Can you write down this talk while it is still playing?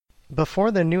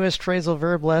Before the newest phrasal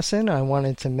verb lesson, I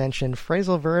wanted to mention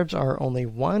phrasal verbs are only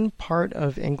one part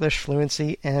of English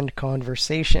fluency and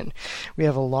conversation. We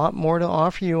have a lot more to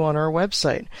offer you on our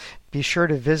website. Be sure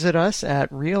to visit us at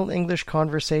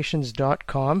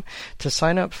realenglishconversations.com to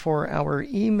sign up for our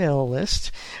email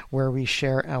list where we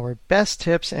share our best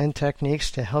tips and techniques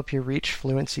to help you reach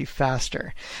fluency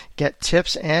faster. Get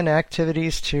tips and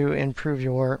activities to improve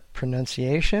your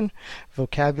pronunciation,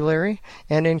 vocabulary,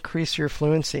 and increase your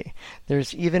fluency.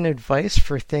 There's even advice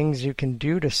for things you can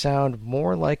do to sound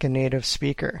more like a native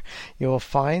speaker. You will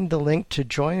find the link to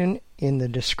join in the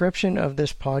description of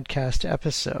this podcast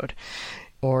episode.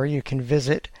 Or you can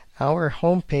visit our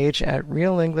homepage at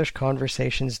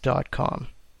realenglishconversations.com.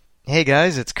 Hey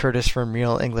guys, it's Curtis from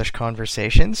Real English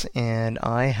Conversations, and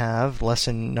I have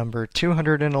lesson number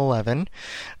 211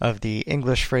 of the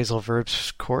English Phrasal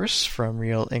Verbs course from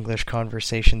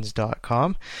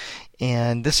realenglishconversations.com.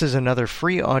 And this is another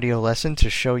free audio lesson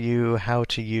to show you how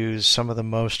to use some of the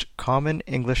most common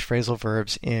English phrasal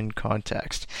verbs in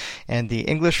context. And the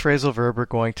English phrasal verb we're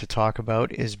going to talk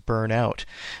about is burn out.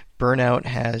 Burnout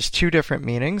has two different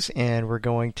meanings, and we're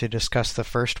going to discuss the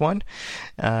first one,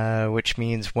 which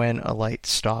means when a light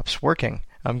stops working.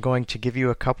 I'm going to give you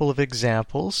a couple of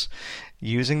examples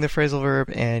using the phrasal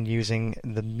verb and using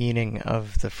the meaning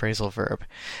of the phrasal verb.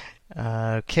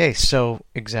 Okay, so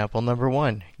example number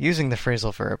 1, using the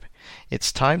phrasal verb.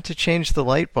 It's time to change the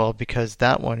light bulb because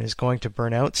that one is going to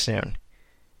burn out soon.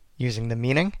 Using the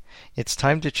meaning, it's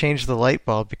time to change the light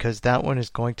bulb because that one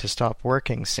is going to stop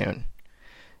working soon.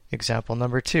 Example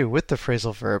number 2, with the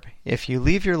phrasal verb. If you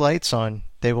leave your lights on,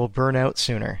 they will burn out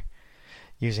sooner.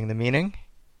 Using the meaning,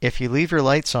 if you leave your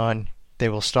lights on, they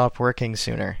will stop working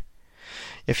sooner.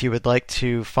 If you would like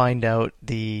to find out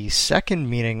the second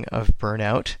meaning of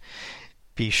burnout,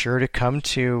 be sure to come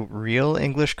to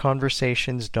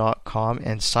realenglishconversations.com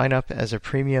and sign up as a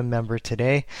premium member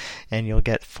today, and you'll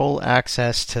get full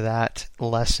access to that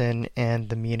lesson and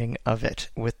the meaning of it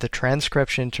with the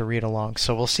transcription to read along.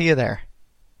 So we'll see you there.